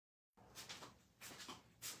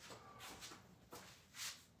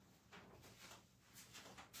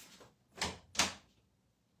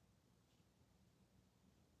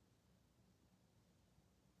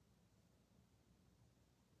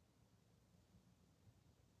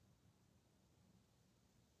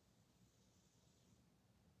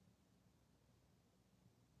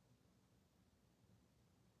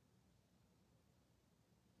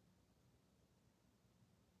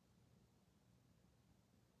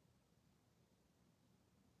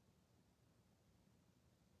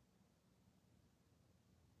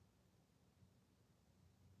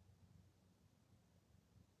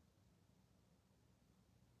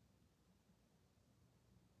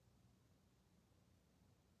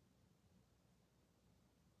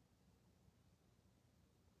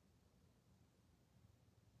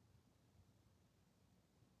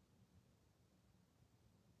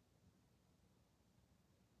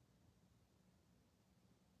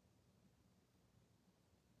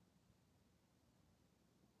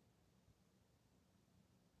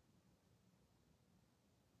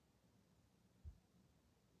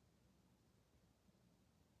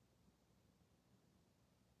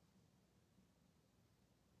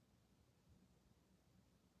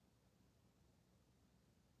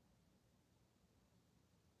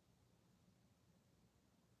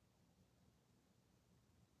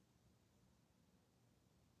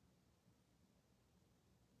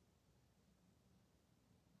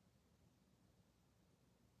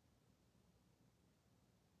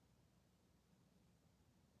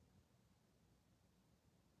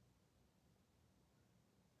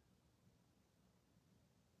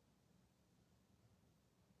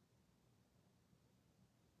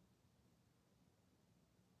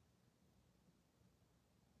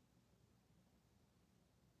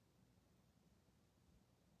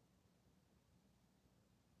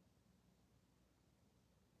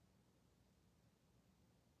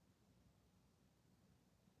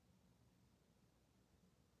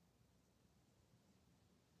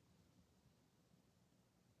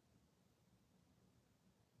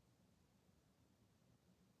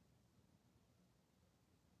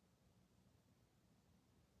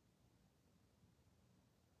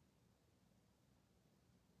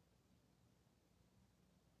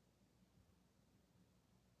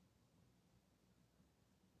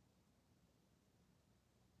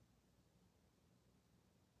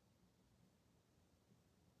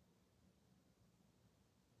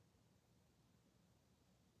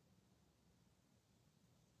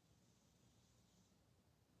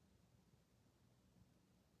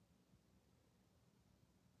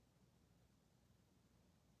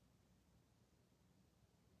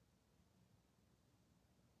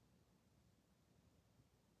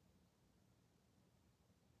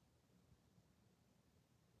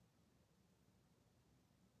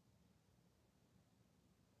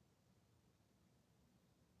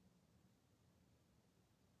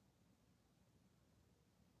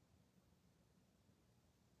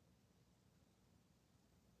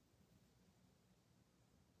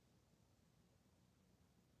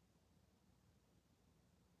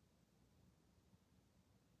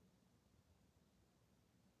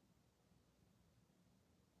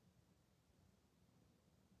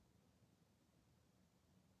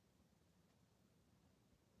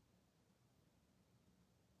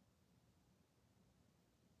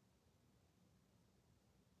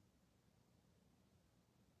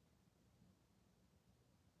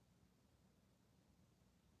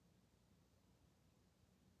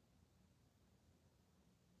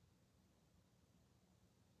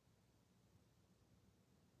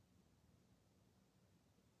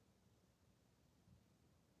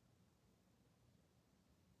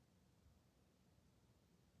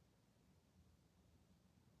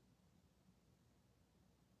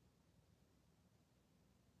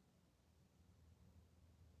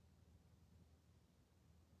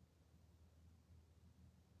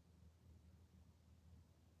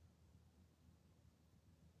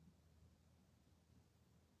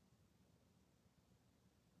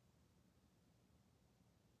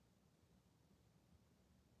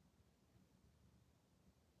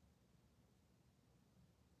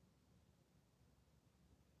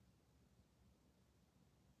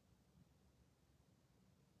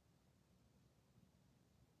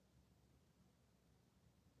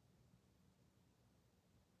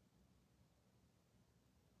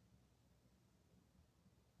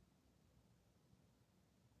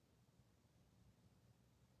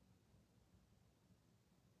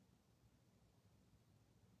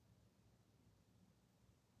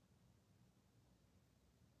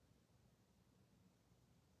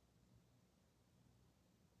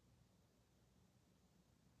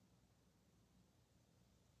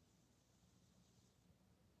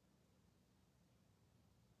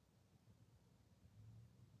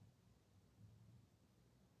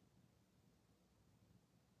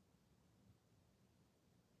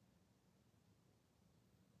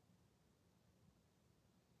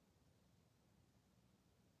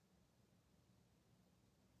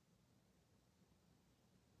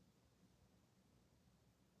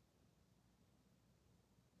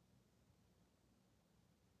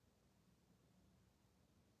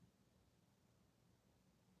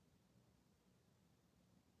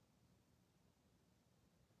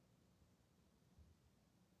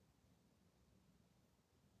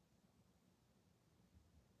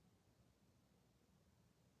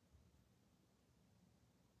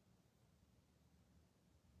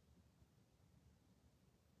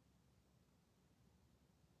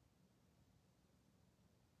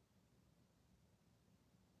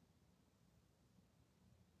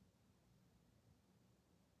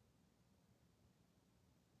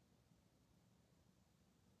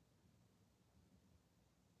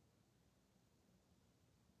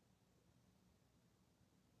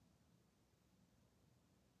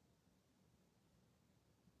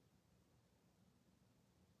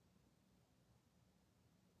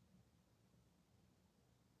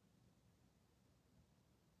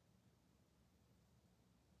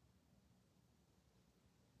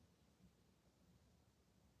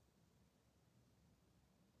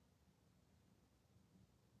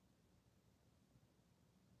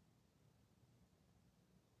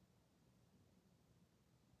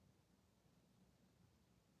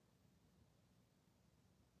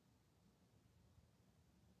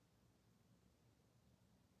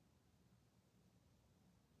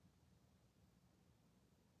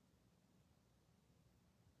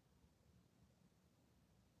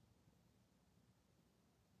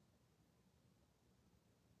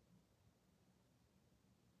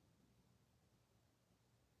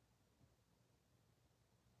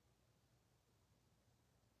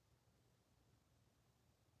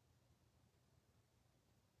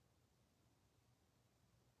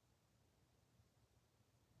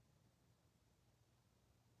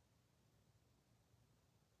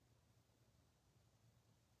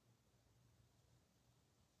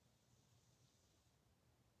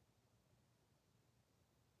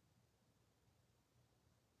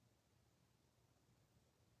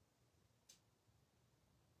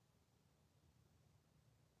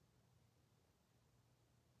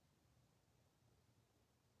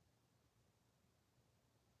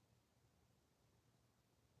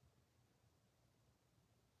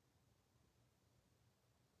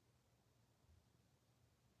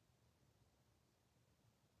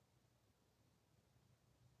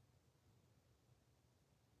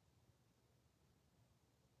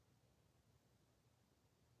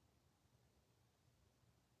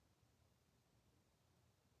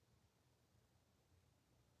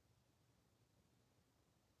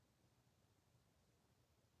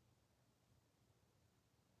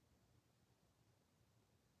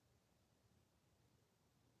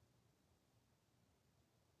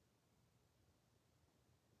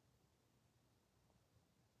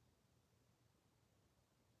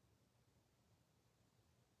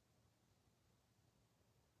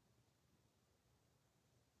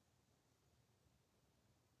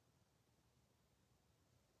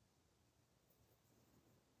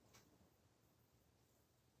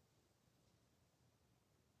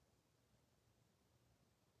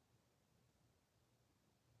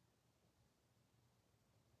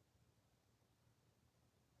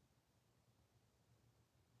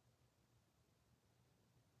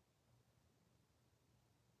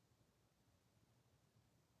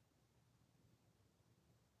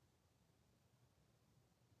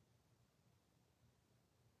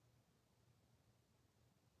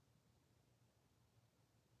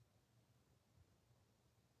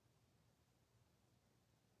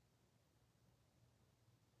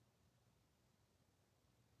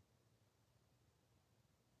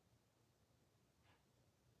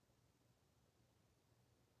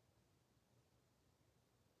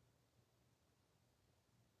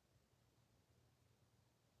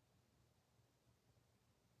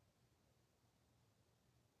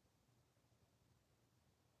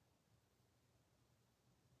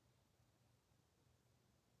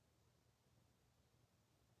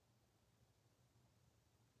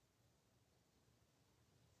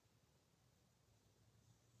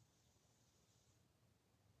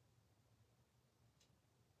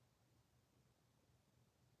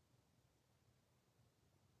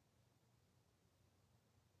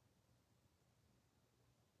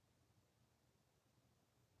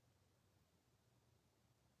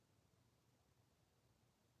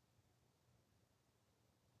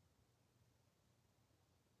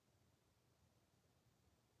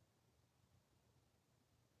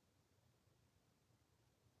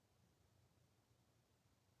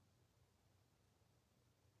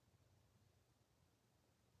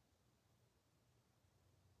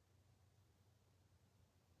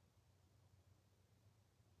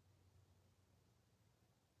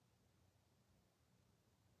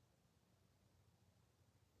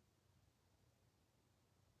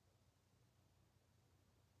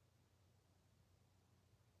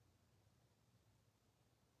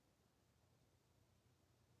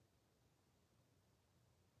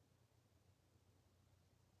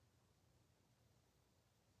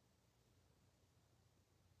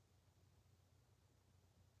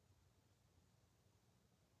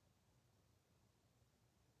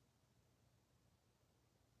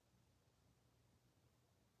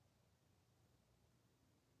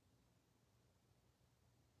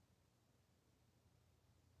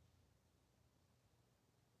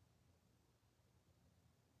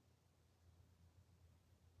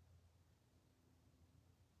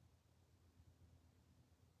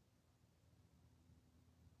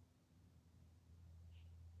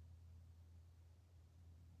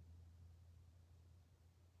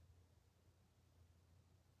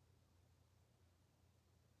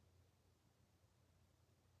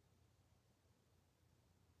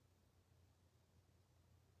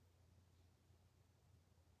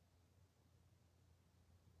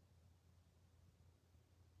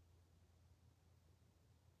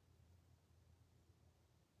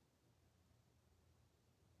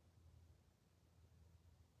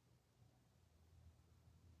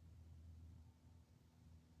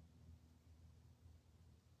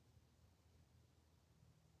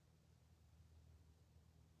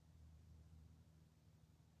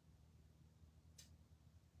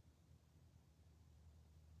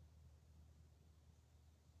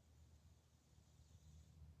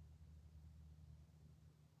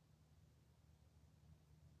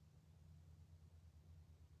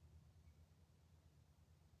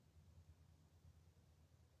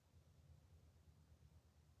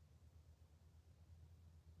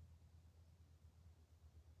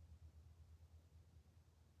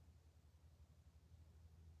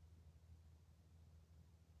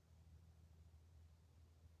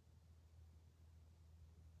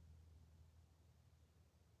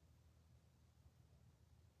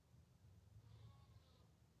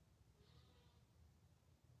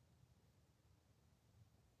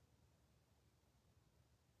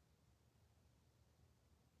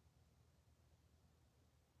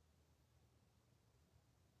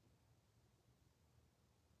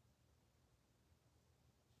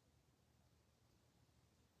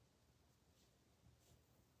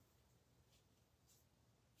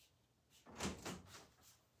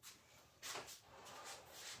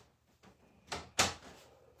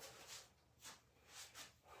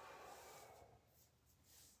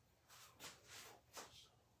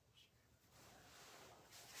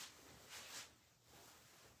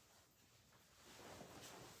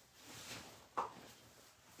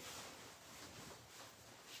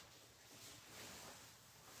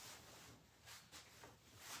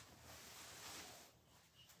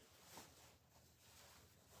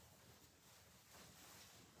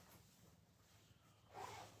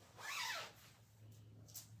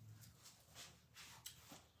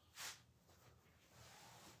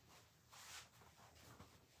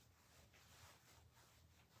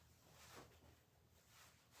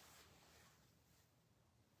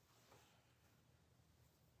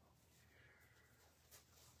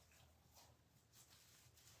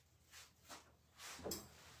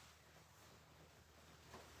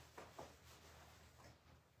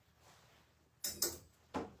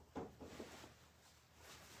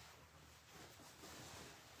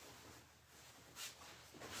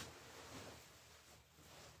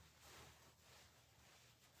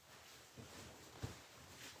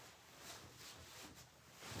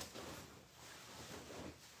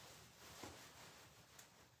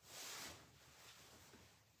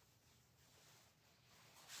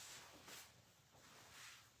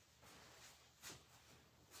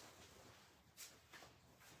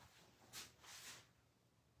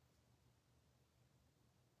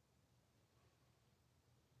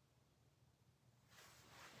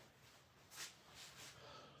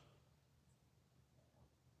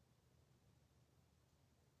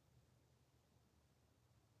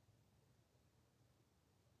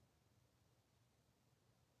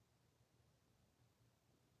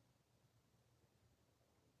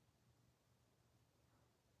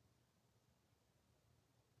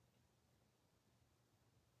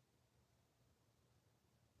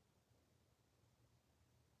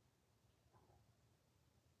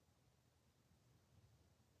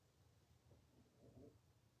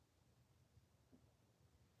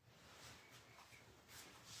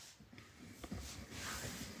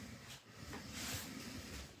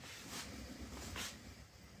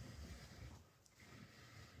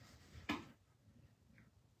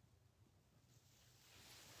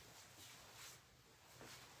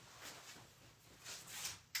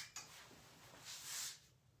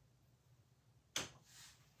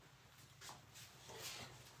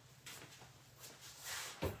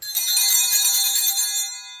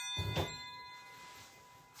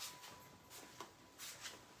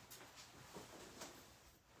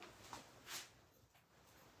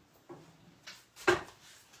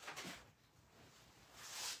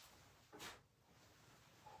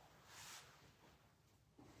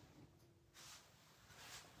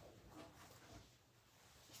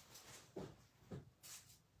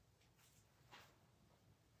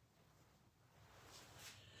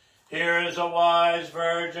Here is a wise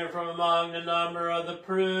virgin from among the number of the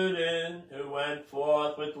prudent, who went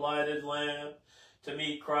forth with lighted lamp to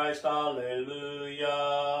meet Christ.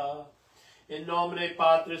 Alleluia. In nomine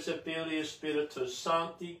Patris et Filii et Spiritus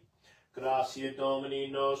Sancti, gratia Domini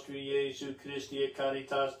nostri Iesu Christi et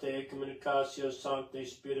caritas Dei communicatio Sancti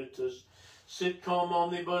Spiritus, sit cum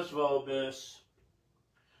omnibus vobis.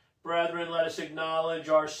 Brethren, let us acknowledge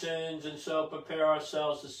our sins and so prepare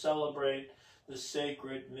ourselves to celebrate the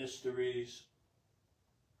sacred mysteries.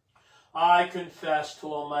 I confess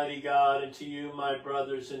to Almighty God and to you, my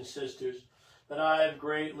brothers and sisters, that I have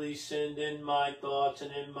greatly sinned in my thoughts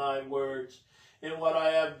and in my words, in what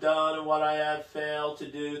I have done and what I have failed to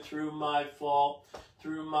do through my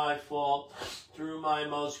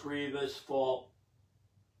most grievous fault.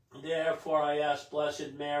 Therefore I ask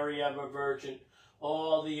Blessed Mary, ever Virgin,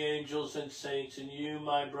 all the angels and saints, and you,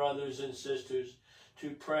 my brothers and sisters,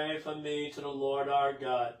 to pray for me to the Lord our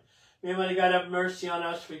God. May Almighty God have mercy on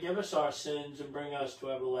us, forgive us our sins, and bring us to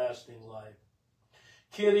everlasting life.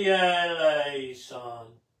 Kyrie eleison.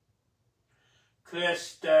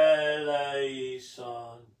 Christe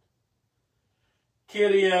eleison.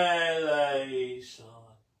 Kyrie eleison.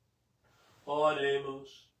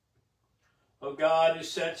 Oremus. O God, who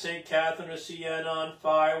set St. Catherine Siena on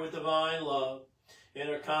fire with divine love, in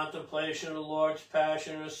her contemplation of the Lord's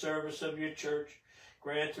passion and the service of your church,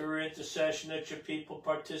 grant her intercession that your people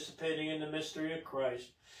participating in the mystery of Christ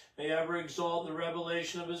may ever exalt the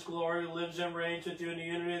revelation of his glory, who lives and reigns with you in the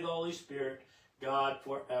unity of the Holy Spirit, God,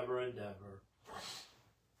 forever and ever.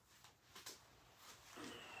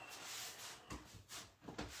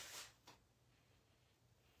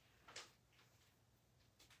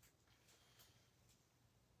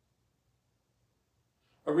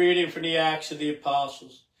 A reading from the Acts of the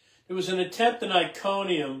Apostles. There was an attempt in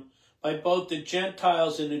Iconium by both the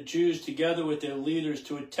Gentiles and the Jews, together with their leaders,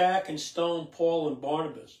 to attack and stone Paul and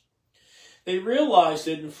Barnabas. They realized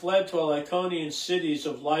it and fled to the Iconian cities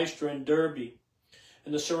of Lystra and Derbe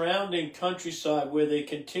and the surrounding countryside, where they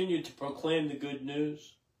continued to proclaim the good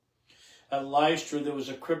news. At Lystra there was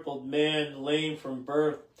a crippled man, lame from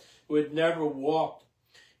birth, who had never walked.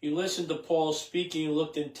 He listened to Paul speaking and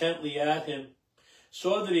looked intently at him,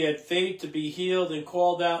 saw that he had faith to be healed, and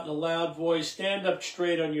called out in a loud voice, "Stand up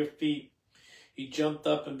straight on your feet." He jumped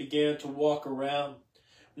up and began to walk around.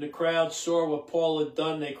 When the crowd saw what Paul had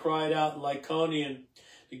done, they cried out in Lycaonian,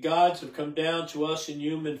 "The gods have come down to us in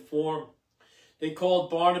human form." They called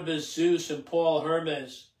Barnabas Zeus and Paul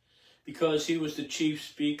Hermes, because he was the chief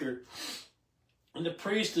speaker. And the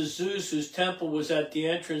priest of Zeus, whose temple was at the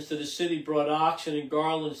entrance to the city, brought oxen and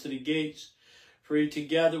garlands to the gates, for he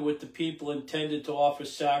together with the people intended to offer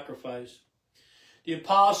sacrifice. The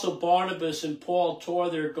apostle Barnabas and Paul tore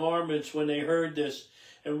their garments when they heard this,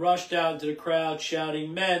 and rushed out into the crowd,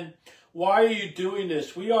 shouting, "Men, why are you doing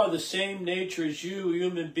this? We are the same nature as you,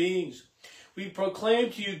 human beings. We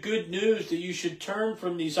proclaim to you good news, that you should turn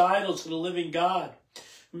from these idols to the living God,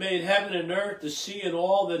 who made heaven and earth, the sea, and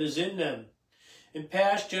all that is in them. In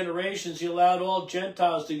past generations he allowed all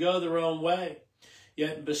Gentiles to go their own way.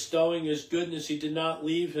 Yet in bestowing his goodness, he did not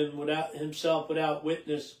leave himself without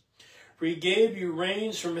witness. For he gave you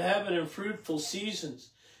rains from heaven and fruitful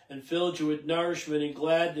seasons, and filled you with nourishment and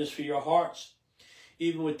gladness for your hearts."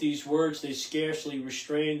 Even with these words, they scarcely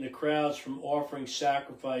restrained the crowds from offering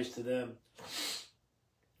sacrifice to them.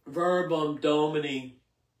 Verbum Domini.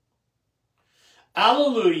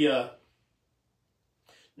 Alleluia.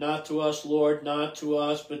 Not to us, Lord, not to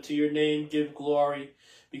us, but to your name give glory.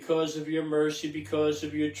 Because of your mercy, because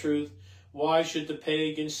of your truth, why should the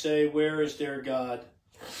pagans say, "Where is their God?"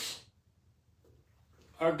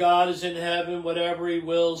 Our God is in heaven, whatever he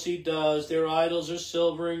wills he does. Their idols are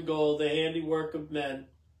silver and gold, the handiwork of men.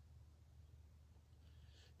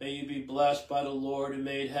 May you be blessed by the Lord, who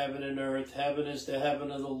made heaven and earth. Heaven is the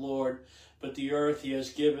heaven of the Lord, but the earth he has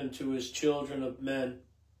given to his children of men.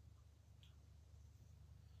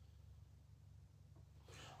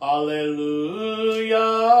 Alleluia,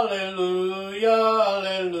 alleluia,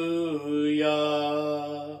 alleluia.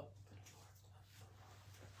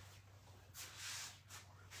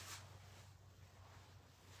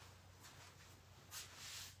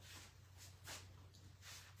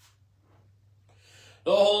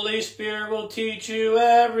 The Holy Spirit will teach you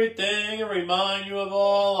everything and remind you of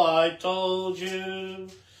all I told you.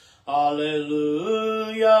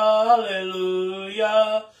 Alleluia,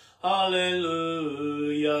 alleluia,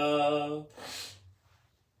 alleluia.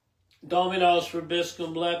 Dominos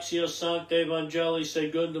vobiscum lectio sancte Evangelii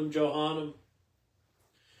secundum Johannem.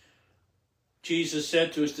 Jesus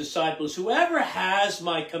said to his disciples, "Whoever has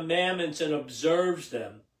my commandments and observes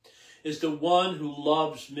them is the one who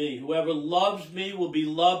loves me. Whoever loves me will be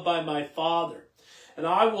loved by my Father, and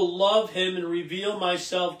I will love him and reveal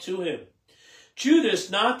myself to him. Judas,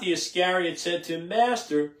 not the Iscariot, said to him,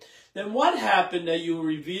 Master, then what happened that you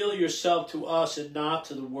reveal yourself to us and not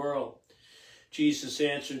to the world? Jesus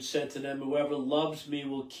answered and said to them, Whoever loves me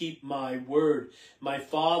will keep my word. My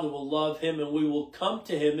Father will love him, and we will come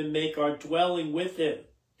to him and make our dwelling with him.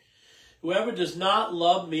 Whoever does not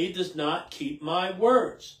love me does not keep my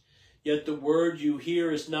words. Yet the word you hear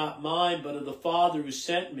is not mine, but of the Father who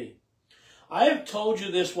sent me. I have told you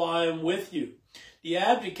this while I am with you. The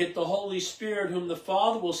Advocate, the Holy Spirit, whom the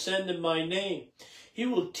Father will send in my name. He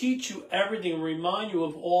will teach you everything and remind you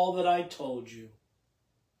of all that I told you.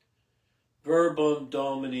 Verbum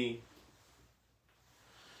Domini.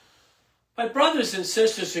 My brothers and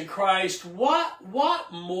sisters in Christ, what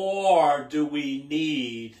more do we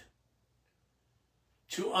need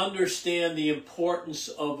to understand the importance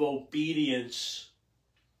of obedience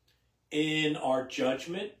in our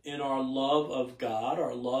judgment, in our love of God,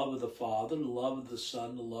 our love of the Father, the love of the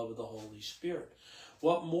Son, the love of the Holy Spirit?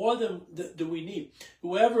 What more do we need?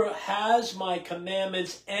 Whoever has my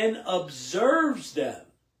commandments and observes them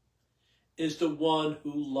is the one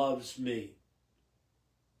who loves me.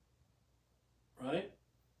 Right?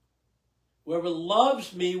 Whoever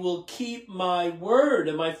loves me will keep my word,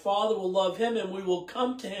 and my Father will love him, and we will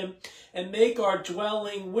come to him and make our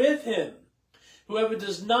dwelling with him. Whoever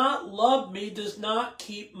does not love me does not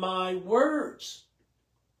keep my words.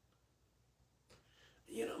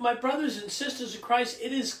 You know, my brothers and sisters in Christ,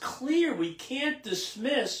 it is clear we can't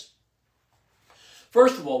dismiss,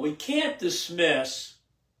 first of all, we can't dismiss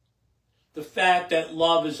the fact that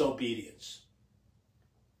love is obedience.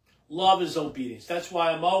 Love is obedience. That's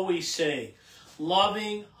why I'm always saying,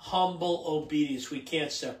 loving, humble obedience. We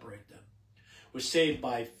can't separate them. We're saved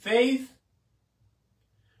by faith.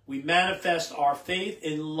 We manifest our faith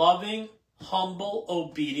in loving, humble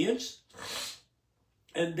obedience.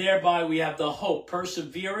 And thereby we have the hope,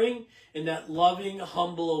 persevering in that loving,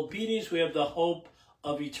 humble obedience, we have the hope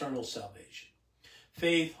of eternal salvation.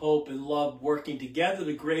 Faith, hope, and love working together.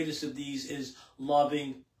 The greatest of these is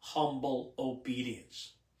loving, humble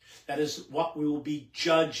obedience. That is what we will be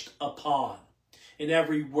judged upon in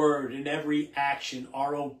every word, in every action,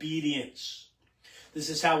 our obedience. This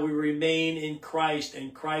is how we remain in Christ,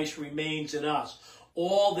 and Christ remains in us.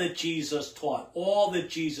 All that Jesus taught, all that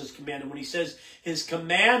Jesus commanded. When he says his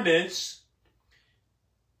commandments,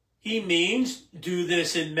 he means do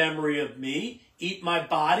this in memory of me. Eat my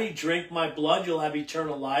body, drink my blood, you'll have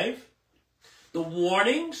eternal life. The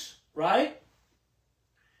warnings, right?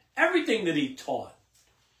 Everything that he taught.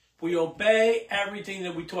 We obey everything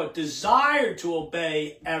that we taught. Desire to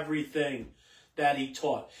obey everything that he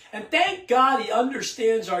taught. And thank God he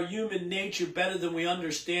understands our human nature better than we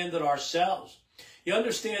understand it ourselves. He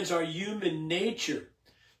understands our human nature,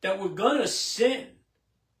 that we're going to sin.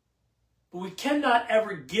 But we cannot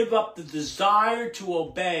ever give up the desire to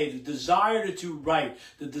obey, the desire to do right,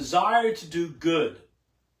 the desire to do good.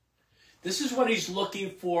 This is what he's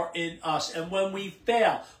looking for in us. And when we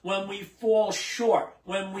fail, when we fall short,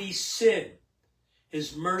 when we sin,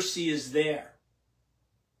 his mercy is there.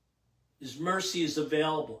 His mercy is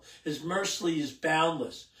available. His mercy is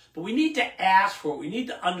boundless. But we need to ask for it. We need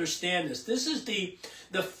to understand this. This is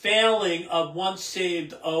the failing of once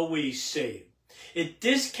saved, always saved. It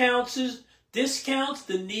discounts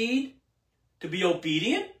the need to be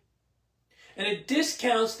obedient, and it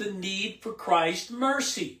discounts the need for Christ's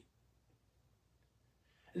mercy.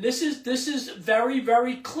 And this is very,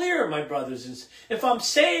 very clear, my brothers and sisters. If I'm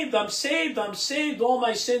saved, I'm saved, I'm saved, all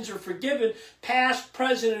my sins are forgiven, past,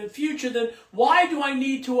 present, and future, then why do I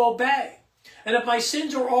need to obey? And if my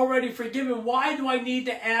sins are already forgiven, why do I need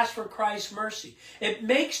to ask for Christ's mercy? It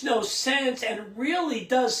makes no sense and really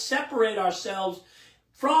does separate ourselves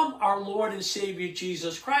from our Lord and Savior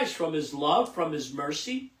Jesus Christ, from his love, from his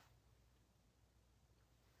mercy.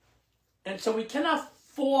 And so we cannot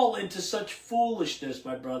fall into such foolishness,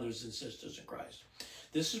 my brothers and sisters in Christ.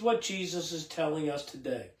 This is what Jesus is telling us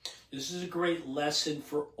today. This is a great lesson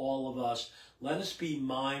for all of us. Let us be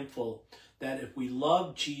mindful that if we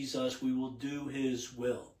love Jesus, we will do his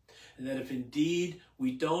will. And that if indeed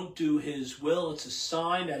we don't do his will, it's a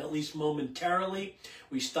sign that at least momentarily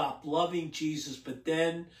we stop loving Jesus, but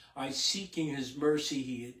then by seeking his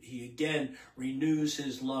mercy, he again renews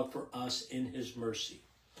his love for us in his mercy.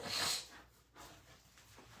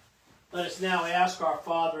 Let us now ask our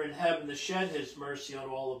Father in heaven to shed his mercy on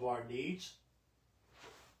all of our needs.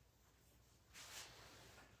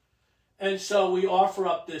 And so we offer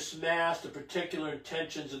up this Mass, the particular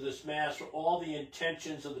intentions of this Mass, for all the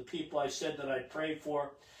intentions of the people I said that I pray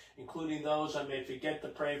for, including those I may forget to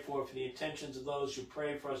pray for the intentions of those who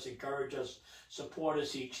pray for us, encourage us, support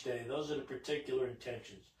us each day. Those are the particular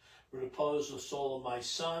intentions. Repose the soul of my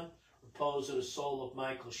son, repose of the soul of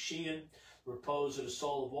Michael Sheehan, repose of the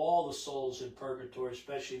soul of all the souls in purgatory,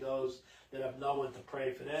 especially those that have no one to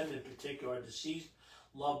pray for them, in particular our deceased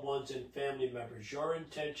loved ones and family members. Your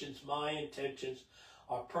intentions, my intentions,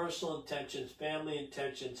 our personal intentions, family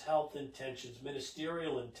intentions, health intentions,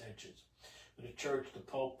 ministerial intentions, for the church, the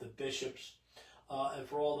pope, the bishops, and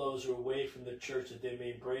for all those who are away from the church, that they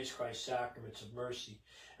may embrace Christ's sacraments of mercy.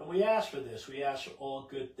 And we ask for this. We ask for all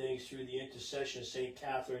good things through the intercession of St.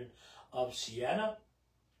 Catherine of Siena,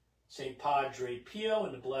 St. Padre Pio,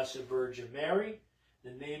 and the Blessed Virgin Mary,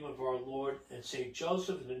 in the name of our Lord, and St.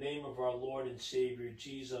 Joseph, in the name of our Lord and Savior,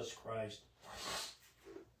 Jesus Christ.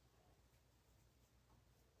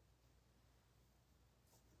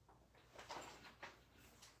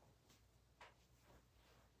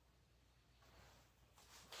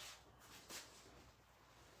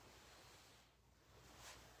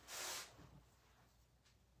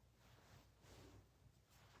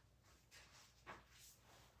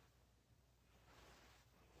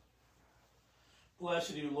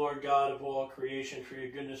 Blessed are you, Lord God of all creation, for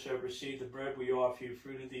your goodness have received the bread we offer you,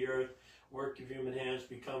 fruit of the earth, work of human hands,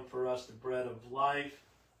 become for us the bread of life.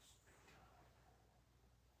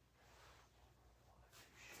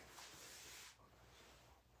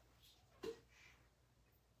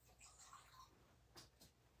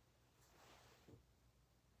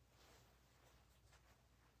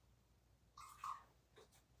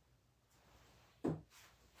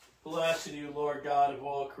 Blessed are you, Lord God of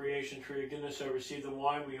all creation, for your goodness have received the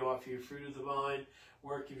wine we offer you, fruit of the vine,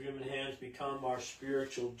 work of human hands, become our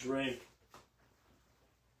spiritual drink.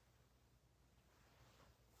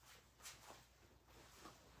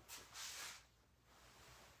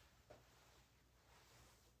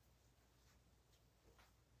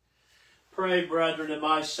 Pray, brethren, that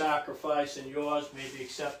my sacrifice and yours may be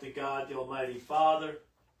accepted, God, the Almighty Father.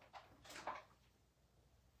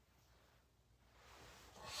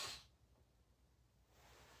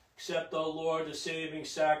 Accept, O Lord, the saving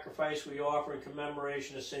sacrifice we offer in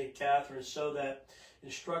commemoration of St. Catherine, so that,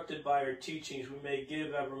 instructed by her teachings, we may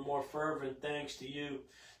give ever more fervent thanks to you,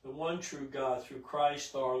 the one true God, through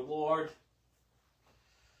Christ our Lord.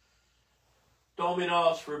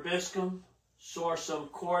 Dominos vobiscum,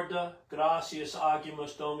 sorsum corda, gratias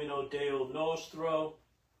agimus Domino Deo nostro.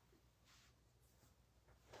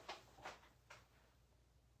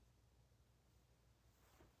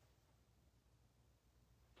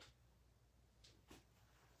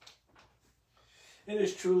 It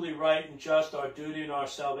is truly right and just, our duty and our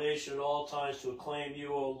salvation at all times, to acclaim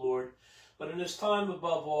you, O Lord. But in this time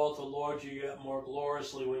above all, to laud you yet more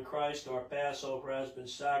gloriously, when Christ our Passover has been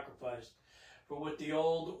sacrificed. For with the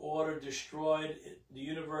old order destroyed, the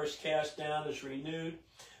universe cast down is renewed,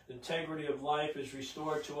 the integrity of life is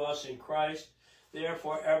restored to us in Christ.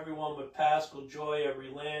 Therefore everyone with paschal joy, every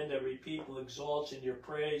land, every people exalts in your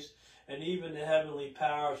praise, and even the heavenly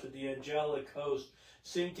powers with the angelic host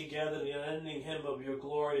sing together the unending hymn of your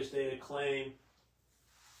glory as they acclaim.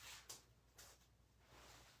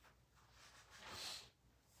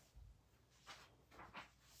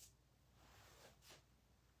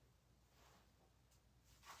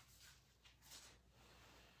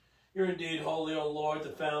 You're indeed holy, O Lord, the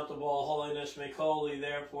fount of all holiness. Make holy,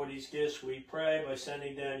 therefore, these gifts, we pray, by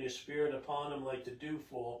sending down your Spirit upon them like the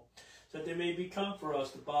dewfall, so that they may become for us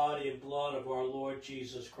the body and blood of our Lord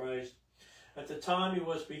Jesus Christ. At the time he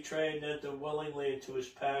was betrayed and entered willingly into his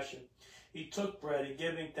passion, he took bread and,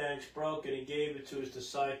 giving thanks, broke it and gave it to his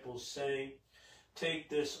disciples, saying, "Take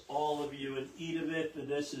this, all of you, and eat of it, for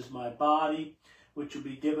this is my body, which will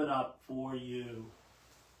be given up for you."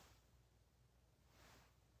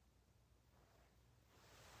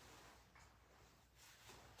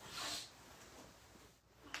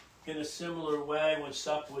 In a similar way, when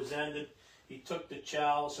supper was ended, he took the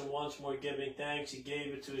chalice, and once more giving thanks, he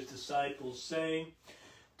gave it to his disciples, saying,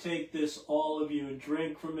 "Take this, all of you, and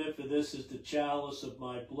drink from it, for this is the chalice of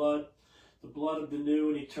my blood, the blood of the new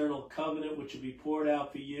and eternal covenant, which will be poured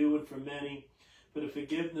out for you and for many, for the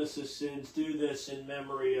forgiveness of sins. Do this in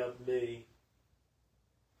memory of me."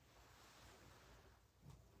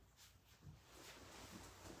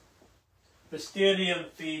 Mysterium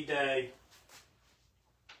Fidei.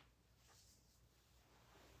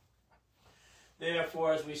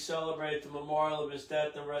 Therefore, as we celebrate the memorial of his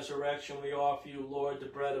death and resurrection, we offer you, Lord, the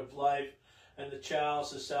bread of life and the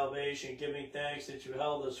chalice of salvation, giving thanks that you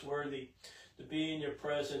held us worthy to be in your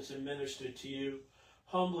presence and minister to you.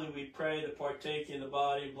 Humbly we pray that, partaking in the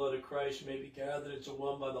body and blood of Christ, may be gathered into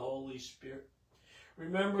one by the Holy Spirit.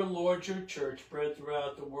 Remember, Lord, your church spread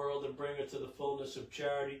throughout the world and bring it to the fullness of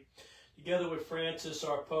charity, together with Francis,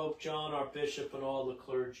 our Pope, John, our Bishop, and all the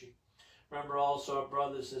clergy. Remember also our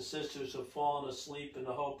brothers and sisters who have fallen asleep in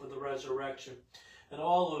the hope of the resurrection, and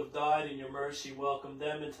all who have died in your mercy. Welcome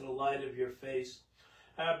them into the light of your face.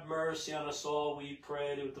 Have mercy on us all, we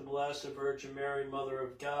pray, with the Blessed Virgin Mary, Mother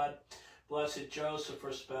of God, Blessed Joseph,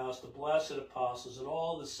 her spouse, the blessed apostles, and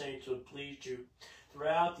all the saints who have pleased you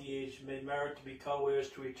throughout the age, may merit to be co-heirs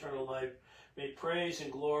to eternal life, may praise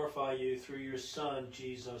and glorify you through your Son,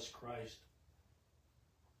 Jesus Christ.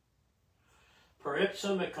 Per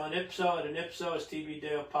ipsum et con ipso et in ipso est tibi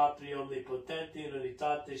Deo Patri omnipotenti in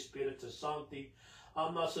unitate Spiritus Sancti,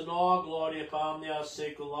 omnes in all gloria omnia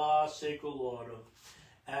saecula saeculorum.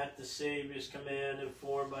 At the Savior's command,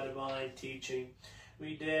 informed by divine teaching,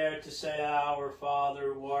 we dare to say, Our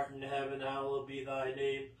Father, who art in heaven, hallowed be thy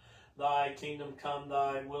name. Thy kingdom come,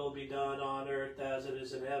 thy will be done on earth as it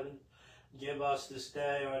is in heaven. Give us this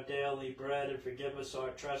day our daily bread, and forgive us our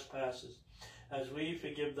trespasses, as we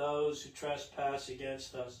forgive those who trespass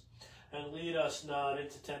against us. And lead us not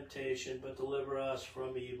into temptation, but deliver us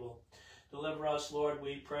from evil. Deliver us, Lord,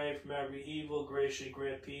 we pray, from every evil. Graciously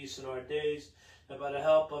grant peace in our days, that by the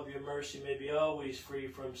help of your mercy may be always free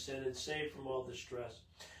from sin and safe from all distress.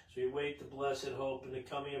 So we await the blessed hope and the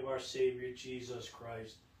coming of our Savior, Jesus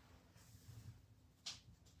Christ.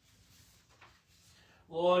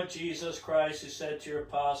 Lord Jesus Christ, who said to your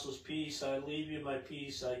apostles, Peace I leave you, my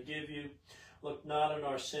peace I give you. Look not on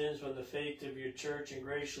our sins, but on the faith of your church, and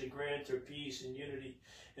graciously grant her peace and unity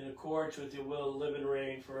in accordance with your will, live and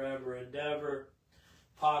reign forever and ever.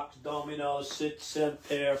 Pax Domino sit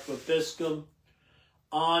semper vobiscum,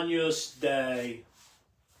 Agnus Dei.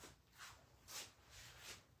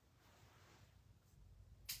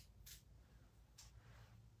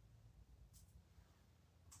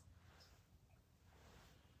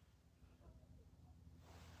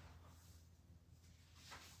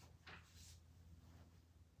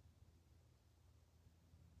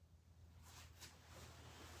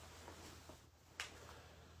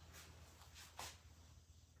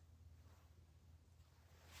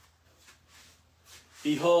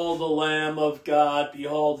 Behold the Lamb of God,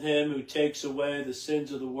 behold him who takes away the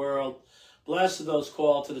sins of the world. Blessed are those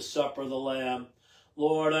called to the supper of the Lamb.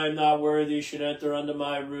 Lord, I am not worthy you should enter under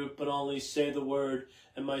my roof, but only say the word,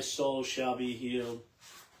 and my soul shall be healed.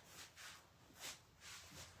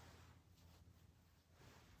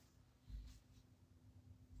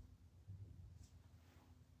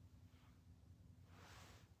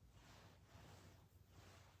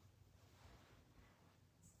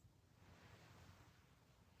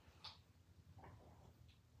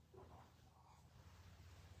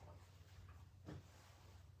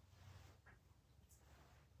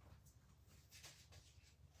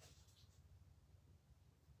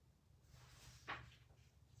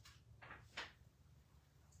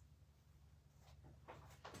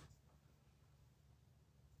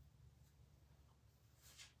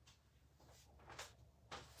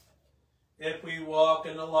 If we walk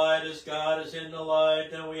in the light as God is in the light,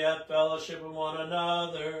 then we have fellowship with one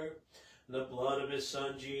another. The blood of his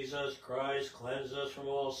Son, Jesus Christ, cleanses us from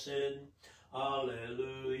all sin.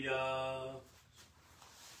 Alleluia.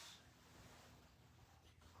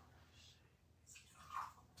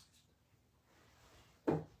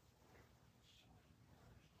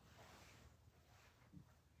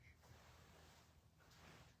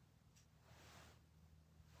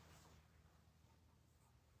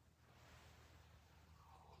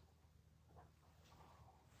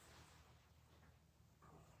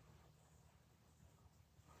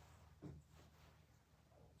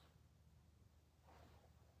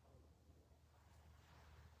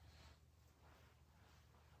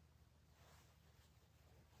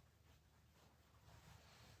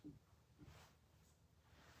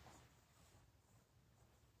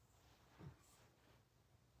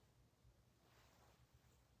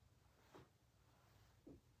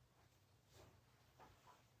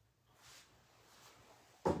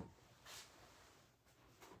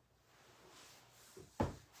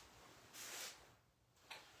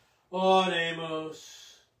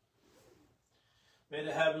 Oremus. May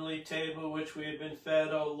the heavenly table which we have been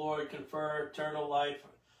fed, O Lord, confer eternal life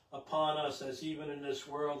upon us, as even in this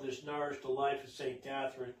world is nourished the life of St.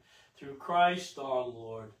 Catherine, through Christ our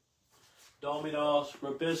Lord. Dominos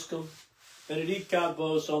Robiscum, benedicat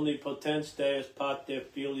vos omnipotens Deus, Pater,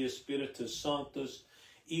 Filius, Spiritus Sanctus,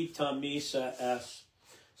 ita missa es.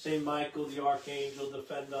 Saint Michael the Archangel,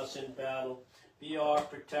 defend us in battle. Be our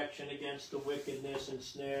protection against the wickedness and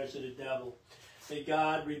snares of the devil. May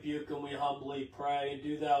God rebuke him, we humbly pray. And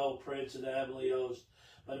do thou, O Prince of the heavenly host,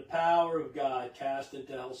 by the power of God, cast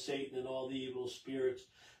into hell Satan and all the evil spirits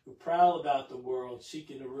who prowl about the world,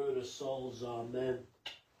 seeking to ruin our souls. Amen.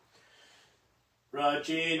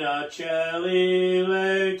 Regina Celi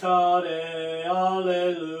Laetare,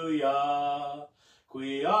 Alleluia,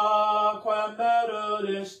 quia quam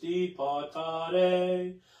merodisti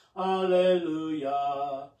portare,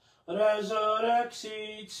 Alleluia,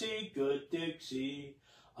 resurrexit sicut dixi,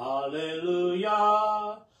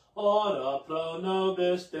 Alleluia, ora pro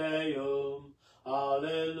nobis Deum,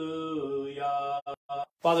 Alleluia.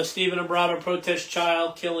 Father Stephen and Brother,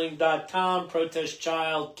 protestchildkilling.com,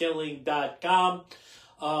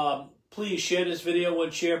 protestchildkilling.com. Please share this video,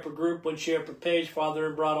 one share per group, one share per page. Father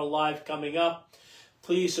and Brother Live coming up.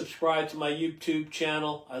 Please subscribe to my YouTube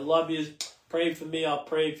channel. I love you. Pray for me. I'll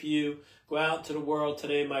pray for you. Go out into the world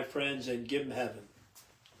today, my friends, and give them heaven.